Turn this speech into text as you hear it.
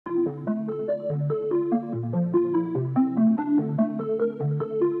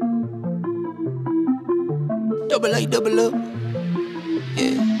Double A, double up.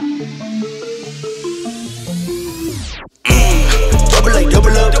 Yeah. Double A,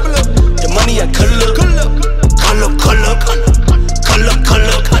 double up. The money I color up. Color up.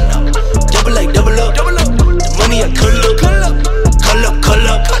 Double A, double up. The money I color up.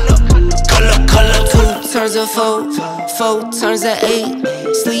 Color. 2 turns of 4, 4 turns of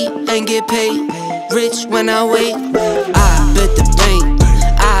 8. Sleep and get paid. Rich when I wait. I bet the bank.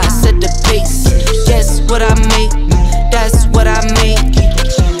 I set the pace. Guess what I make? That's what I make.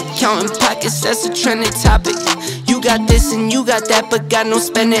 Counting pockets, that's a trending topic. You got this and you got that, but got no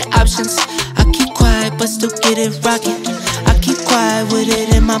spending options. I keep quiet, but still get it rockin'. I keep quiet with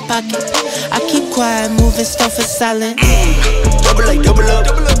it in my pocket. I keep quiet, moving stuff is silent. Double A, double up.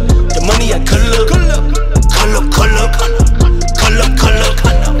 The money I color up. Color.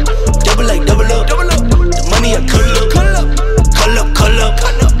 Double A, double up. The money I color up. Color.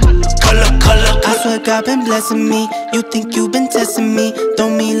 I swear God been blessing me. You think you been testing me?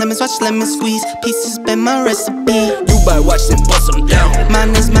 Don't mean lemons, watch lemon squeeze. Pieces been my recipe. You buy watch and bust them down.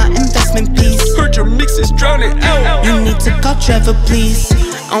 Mine is my investment piece. Heard your mixes drowning out. You need to call Trevor, please.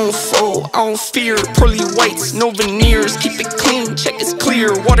 I don't fold, I don't fear. Pearly whites, no veneers. Keep it clean, check it's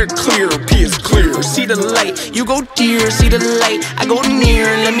clear. Water clear, P is clear. See the light, you go dear. See the light, I go near.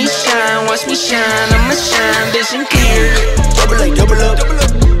 Let me shine, watch me shine. I'ma shine, vision clear. Double A, double up.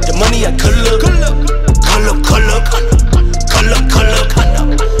 The money I color up. Color.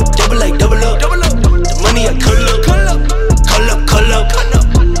 Double A, double up. The money I color up. Color.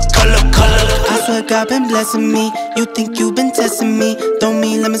 I swear God been blessing me. You think you been testing me? Don't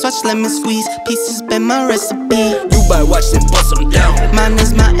mean lemons, watch lemon squeeze. Pieces been my recipe. You buy watch and bust them down. Mine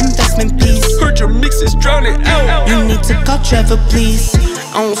is my investment piece. Heard your mixes drowning out. You need to call Trevor, please.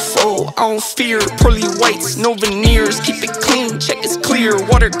 I don't fold, I don't fear. Pearly whites, no veneers. Keep it clean, check it's clear.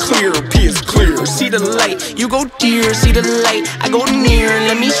 Water clear, P is clear. See the light, you go dear. See the light, I go near.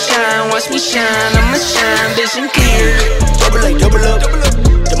 Let me shine, watch me shine. I'ma shine, vision clear. Double A, double up.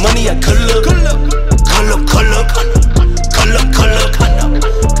 The money I color up. Color.